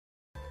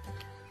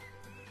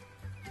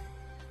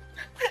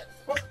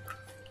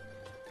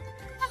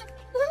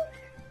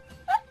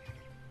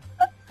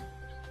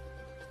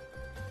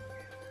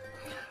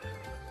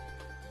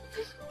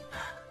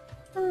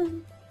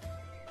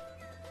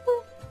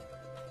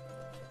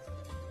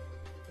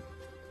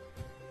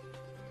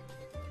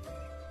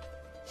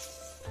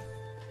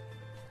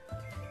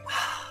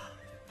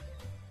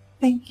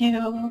Thank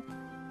you.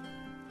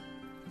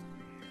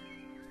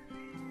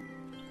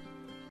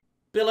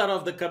 Pillar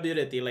of the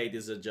community,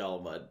 ladies and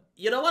gentlemen.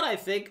 You know what I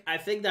think? I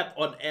think that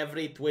on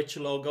every Twitch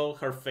logo,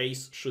 her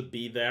face should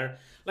be there.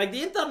 Like,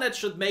 the internet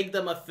should make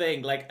them a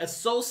thing. Like,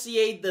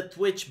 associate the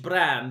Twitch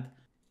brand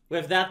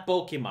with that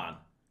Pokemon.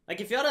 Like,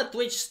 if you're a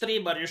Twitch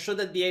streamer, you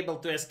shouldn't be able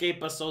to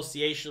escape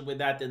association with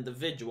that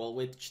individual,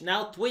 which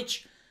now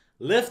Twitch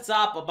lifts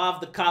up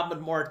above the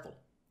common mortal,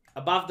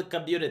 above the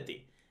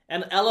community,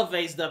 and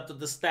elevates them to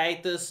the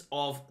status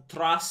of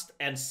trust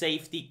and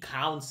safety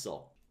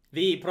council.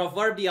 The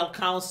proverbial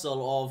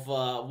council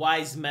of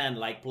wise men,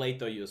 like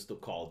Plato used to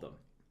call them.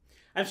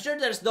 I'm sure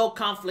there's no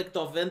conflict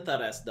of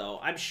interest, though.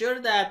 I'm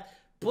sure that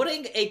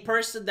putting a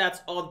person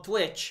that's on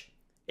Twitch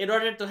in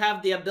order to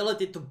have the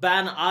ability to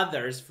ban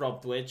others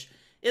from Twitch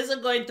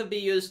isn't going to be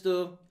used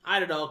to, I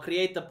don't know,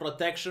 create a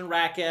protection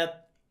racket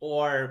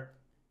or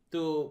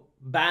to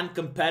ban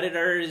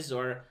competitors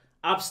or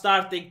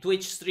upstarting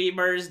Twitch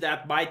streamers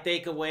that might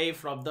take away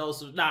from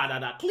those who...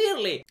 Nah.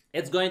 Clearly,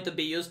 it's going to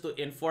be used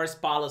to enforce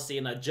policy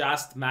in a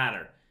just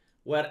manner,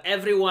 where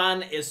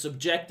everyone is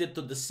subjected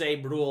to the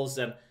same rules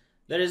and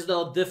there is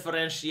no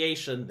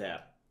differentiation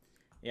there.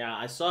 Yeah,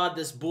 I saw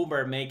this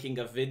boomer making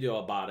a video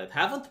about it.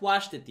 Haven't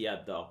watched it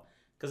yet, though,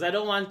 because I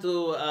don't want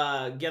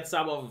to get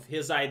some of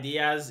his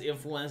ideas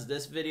influence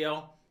this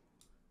video.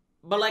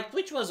 But, like,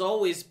 Twitch was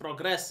always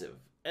progressive.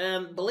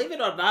 And believe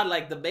it or not,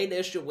 like, the main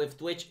issue with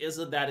Twitch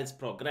isn't that it's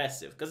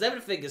progressive, because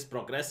everything is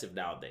progressive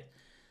nowadays.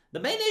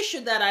 The main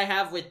issue that I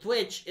have with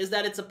Twitch is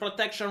that it's a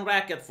protection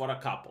racket for a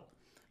couple.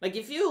 Like,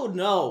 if you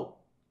know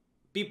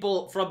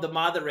people from the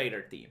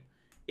moderator team,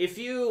 if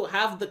you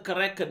have the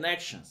correct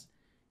connections,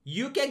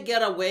 you can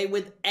get away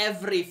with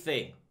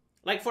everything.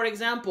 Like, for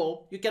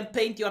example, you can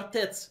paint your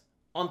tits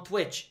on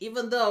Twitch,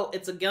 even though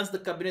it's against the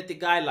community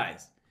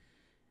guidelines.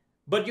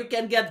 But you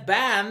can get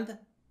banned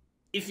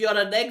if you're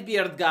a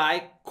neckbeard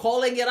guy,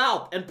 calling it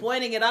out and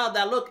pointing it out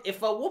that, look,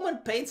 if a woman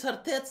paints her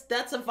tits,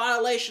 that's a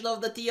violation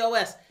of the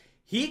TOS.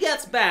 He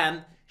gets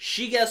banned,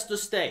 she gets to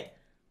stay.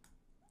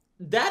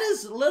 That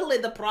is literally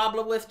the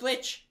problem with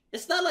Twitch.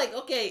 It's not like,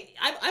 okay,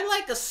 I'm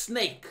like a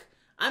snake.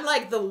 I'm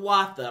like the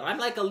water. I'm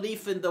like a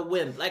leaf in the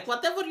wind. Like,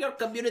 whatever your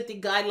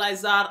community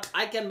guidelines are,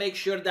 I can make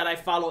sure that I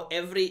follow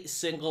every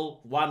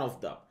single one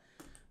of them.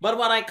 But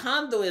what I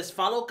can't do is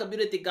follow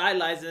community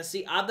guidelines and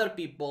see other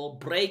people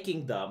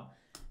breaking them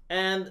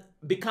and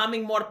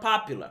becoming more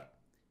popular.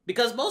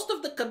 Because most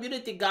of the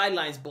community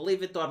guidelines,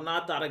 believe it or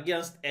not, are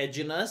against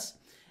edginess,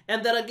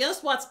 and they're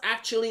against what's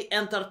actually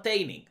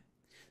entertaining.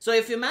 So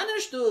if you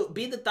manage to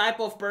be the type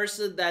of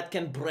person that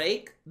can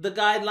break the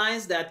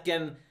guidelines, that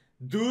can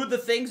do the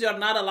things you're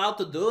not allowed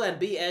to do and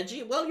be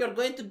edgy, well, you're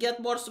going to get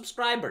more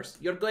subscribers,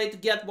 you're going to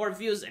get more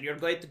views, and you're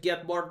going to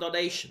get more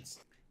donations.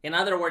 In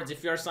other words,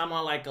 if you're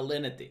someone like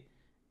Alinity,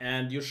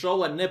 and you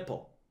show a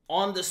nipple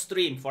on the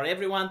stream for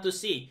everyone to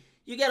see,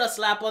 you get a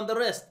slap on the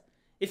wrist.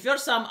 If you're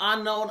some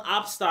unknown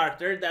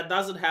upstarter that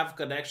doesn't have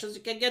connections,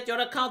 you can get your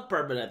account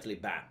permanently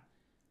banned.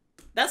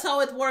 That's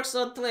how it works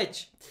on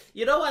Twitch.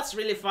 You know what's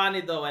really funny,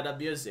 though, and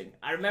amusing?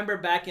 I remember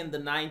back in the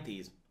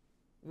 90s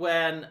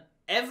when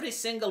every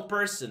single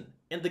person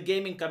in the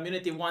gaming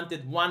community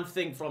wanted one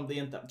thing from the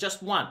internet.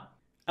 Just one.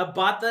 A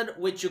button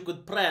which you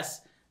could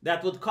press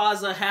that would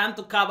cause a hand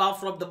to come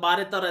out from the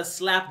monitor and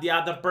slap the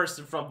other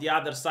person from the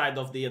other side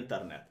of the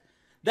internet.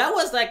 That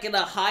was like in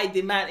a high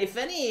demand. If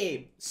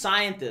any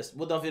scientist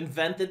would have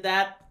invented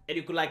that, and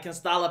you could like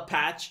install a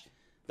patch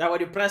that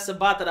when you press a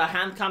button, a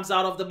hand comes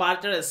out of the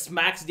monitor and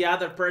smacks the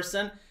other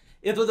person,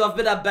 it would have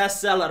been a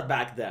bestseller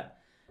back then.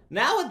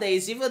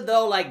 Nowadays, even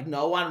though like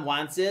no one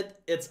wants it,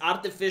 it's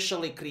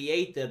artificially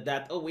created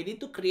that, oh, we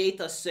need to create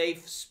a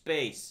safe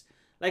space.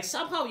 Like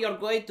somehow you're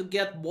going to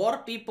get more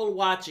people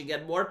watching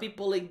and more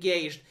people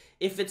engaged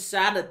if it's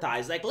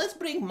sanitized. Like let's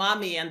bring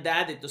mommy and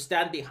daddy to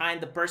stand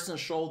behind the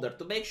person's shoulder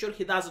to make sure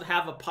he doesn't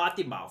have a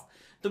potty mouth,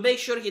 to make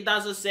sure he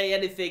doesn't say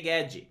anything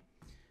edgy.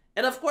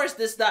 And of course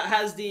this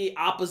has the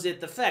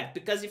opposite effect,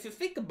 because if you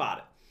think about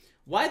it,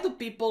 why do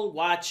people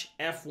watch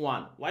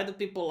F1? Why do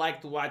people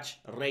like to watch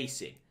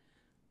racing?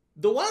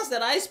 The ones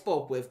that I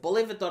spoke with,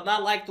 believe it or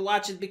not, like to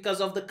watch it because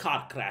of the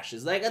car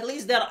crashes. Like at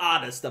least they're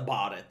honest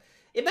about it.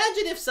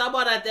 Imagine if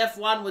someone at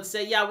F1 would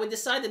say, yeah, we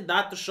decided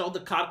not to show the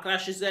car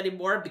crashes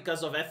anymore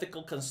because of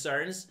ethical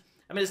concerns.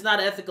 I mean, it's not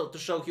ethical to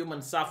show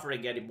human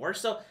suffering anymore,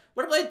 so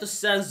we're going to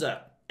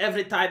censor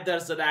every time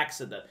there's an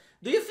accident.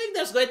 Do you think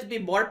there's going to be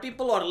more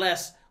people or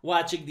less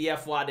watching the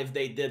F1 if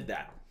they did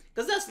that?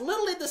 Because that's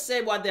literally the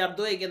same what they are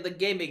doing in the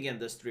gaming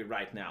industry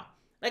right now.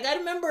 Like, I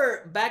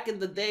remember back in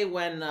the day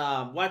when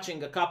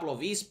watching a couple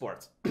of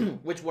esports,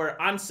 which were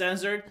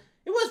uncensored,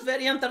 it was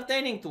very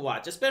entertaining to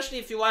watch, especially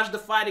if you watch the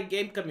fighting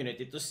game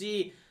community, to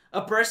see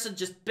a person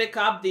just pick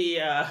up the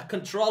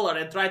controller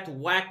and try to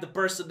whack the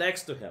person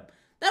next to him.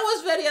 That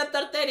was very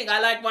entertaining. I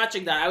like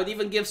watching that. I would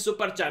even give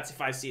super chats if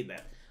I see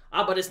that.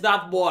 Ah, but it's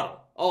not moral.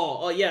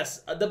 Oh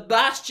yes. The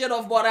bastion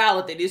of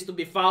morality needs to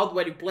be found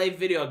when you play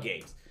video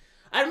games.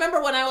 I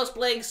remember when I was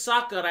playing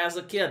soccer as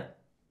a kid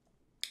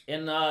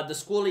in the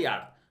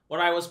schoolyard, where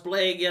I was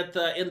playing it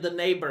in the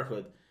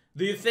neighborhood.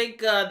 Do you think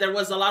there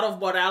was a lot of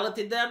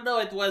morality there? No,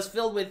 it was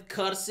filled with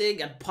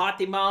cursing and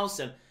potty mouths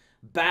and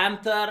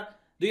banter.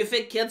 Do you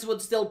think kids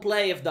would still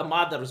play if the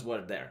mothers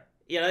were there?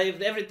 You know,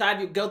 if every time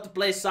you go to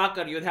play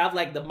soccer, you'd have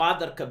like the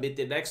mother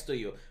committee next to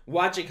you,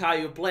 watching how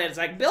you play. It's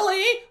like,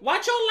 Billy,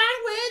 watch your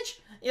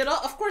language. You know,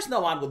 of course no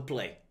one would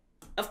play.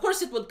 Of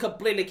course it would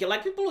completely kill.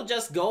 Like, people would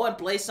just go and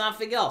play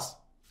something else.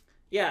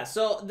 Yeah,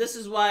 so this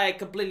is why I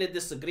completely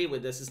disagree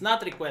with this. It's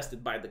not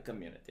requested by the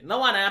community. No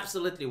one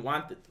absolutely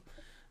wanted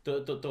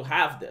to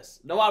have this.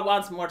 No one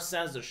wants more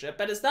censorship.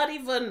 And it's not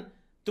even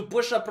to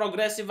push a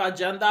progressive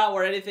agenda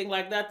or anything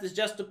like that. It's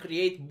just to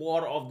create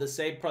more of the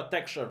same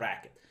protection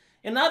racket.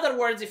 In other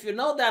words, if you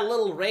know that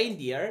little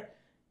reindeer,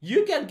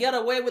 you can get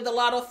away with a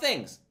lot of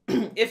things.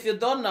 If you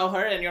don't know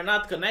her and you're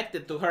not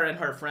connected to her and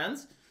her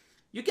friends,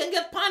 you can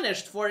get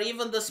punished for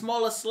even the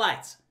smallest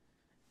slights.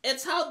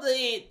 It's how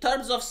the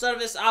terms of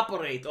service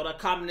operate on a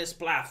communist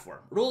platform.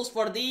 Rules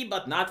for thee,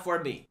 but not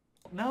for me.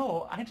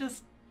 No, I'm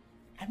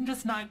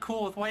just not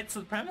cool with white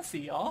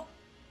supremacy, y'all.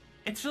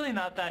 It's really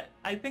not that.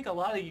 I think a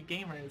lot of you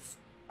gamers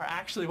are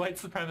actually white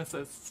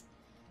supremacists.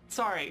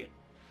 Sorry.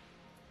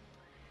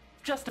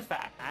 Just a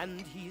fact.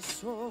 And he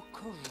saw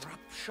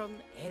corruption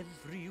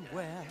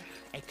everywhere,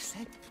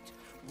 except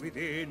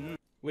within.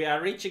 We are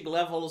reaching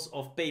levels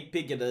of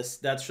pay-pigginess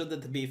that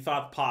shouldn't be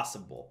thought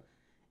possible.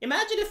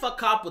 Imagine if a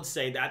cop would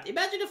say that.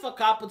 Imagine if a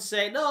cop would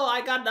say, no,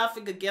 I got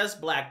nothing against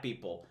black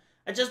people.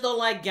 I just don't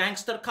like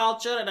gangster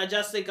culture, and I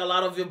just think a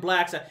lot of you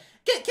blacks are...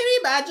 Can you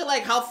imagine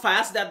like how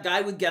fast that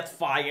guy would get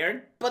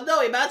fired? But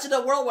no, imagine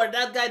a world where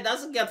that guy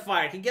doesn't get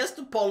fired. He gets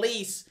to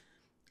police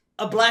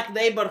a black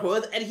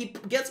neighborhood, and he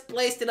gets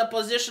placed in a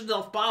position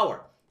of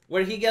power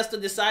where he gets to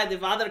decide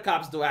if other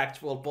cops do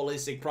actual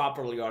policing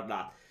properly or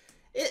not.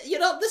 You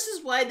know, this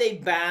is why they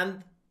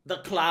banned the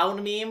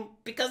clown meme,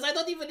 because I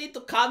don't even need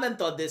to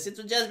comment on this. It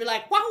would just be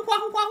like, wow,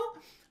 wow, wow,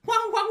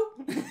 wow, wow.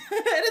 And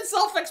it's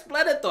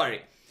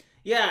self-explanatory.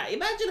 Yeah,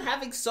 imagine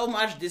having so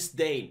much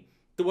disdain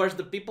towards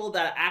the people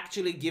that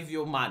actually give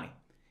you money.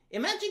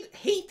 Imagine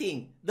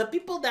hating the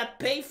people that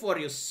pay for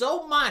you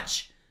so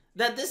much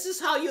that this is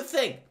how you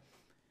think.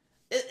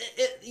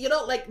 You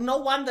know, like, no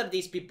wonder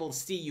these people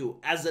see you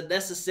as a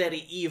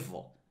necessary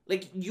evil.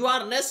 Like, you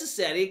are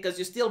necessary because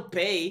you still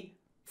pay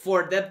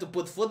for them to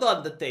put food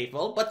on the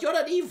table, but you're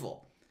an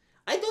evil.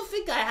 I don't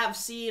think I have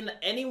seen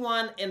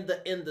anyone in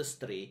the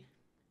industry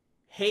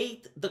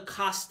hate the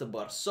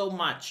customer so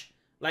much.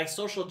 Like,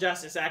 social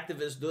justice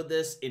activists do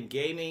this in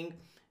gaming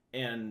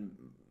and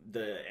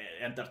the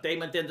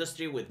entertainment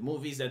industry with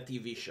movies and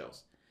TV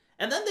shows.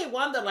 And then they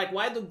wonder, like,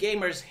 why do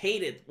gamers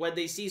hate it when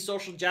they see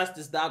social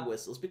justice dog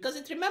whistles? Because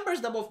it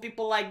remembers them of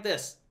people like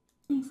this.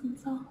 Nice and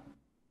soft.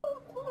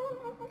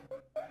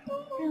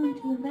 Really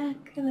to the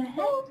back of the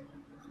head.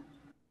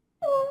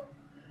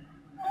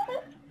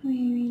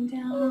 Maybe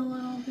down a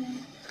little bit.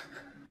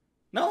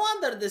 No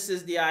wonder this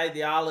is the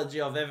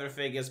ideology of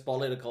everything is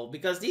political,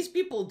 because these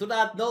people do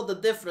not know the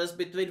difference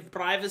between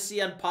privacy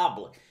and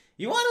public.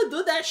 You want to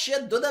do that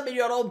shit, do them in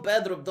your own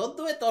bedroom. Don't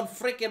do it on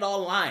freaking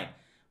online.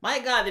 My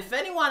God, if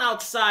anyone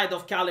outside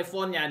of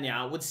California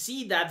now would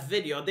see that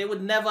video, they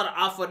would never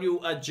offer you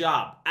a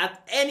job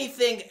at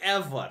anything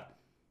ever.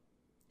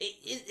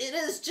 It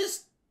is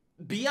just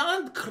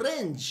beyond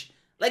cringe.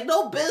 Like,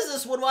 no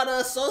business would want to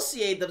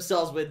associate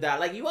themselves with that.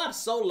 Like, you are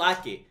so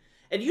lucky.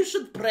 And you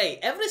should pray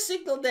every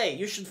single day.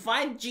 You should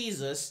find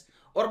Jesus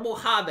or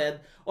Muhammad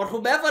or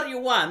whomever you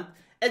want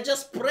and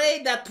just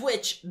pray that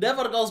Twitch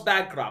never goes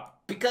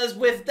bankrupt. Because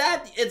with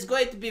that, it's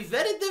going to be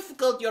very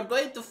difficult. You're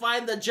going to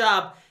find a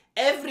job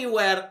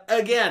everywhere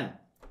again.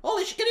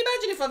 Holy shit, can you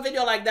imagine if a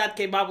video like that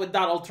came up with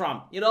Donald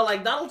Trump? You know,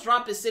 like, Donald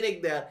Trump is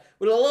sitting there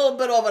with a little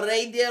bit of a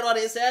reindeer on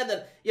his head,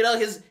 and, you know,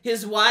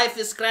 his wife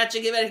is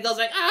scratching him, and he goes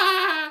like,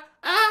 ah,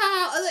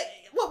 ah. Like,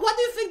 what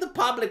do you think the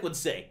public would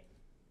say?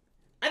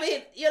 I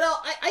mean, you know,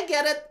 I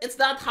get it. It's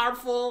not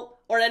harmful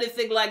or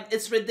anything, like,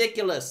 it's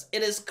ridiculous.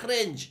 It is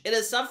cringe. It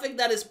is something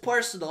that is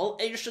personal,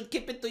 and you should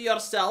keep it to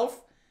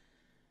yourself.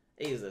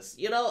 Jesus,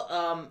 you know,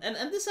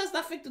 and this has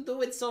nothing to do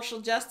with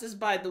social justice,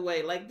 by the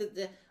way. Like,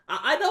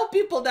 I know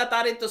people that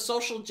are into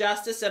social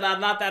justice and are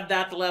not at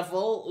that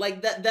level.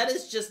 Like, that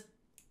is just,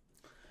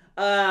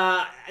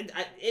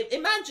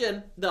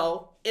 imagine,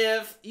 though,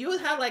 if you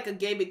would have, like, a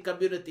gaming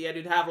community and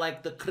you'd have,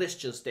 like, the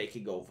Christians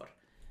taking over.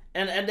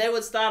 And they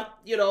would start,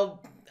 you know,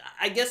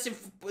 I guess,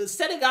 if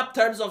setting up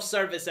terms of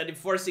service and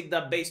enforcing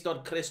them based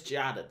on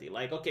Christianity.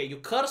 Like, okay, you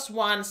curse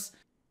once,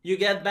 you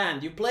get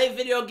banned. You play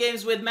video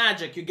games with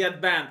magic, you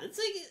get banned. It's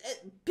like,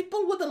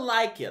 people wouldn't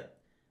like it.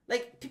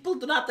 Like, people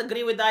do not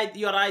agree with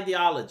your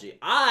ideology.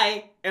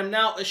 I am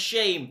now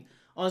ashamed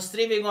on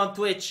streaming on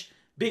Twitch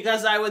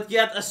because I would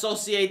get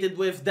associated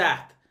with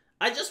that.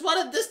 I just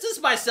want to distance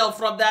myself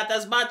from that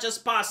as much as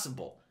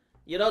possible.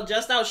 You know,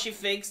 just how she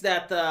thinks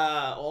that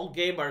all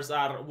gamers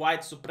are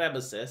white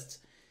supremacists.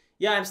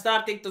 Yeah, I'm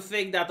starting to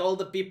think that all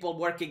the people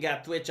working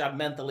at Twitch are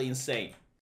mentally insane.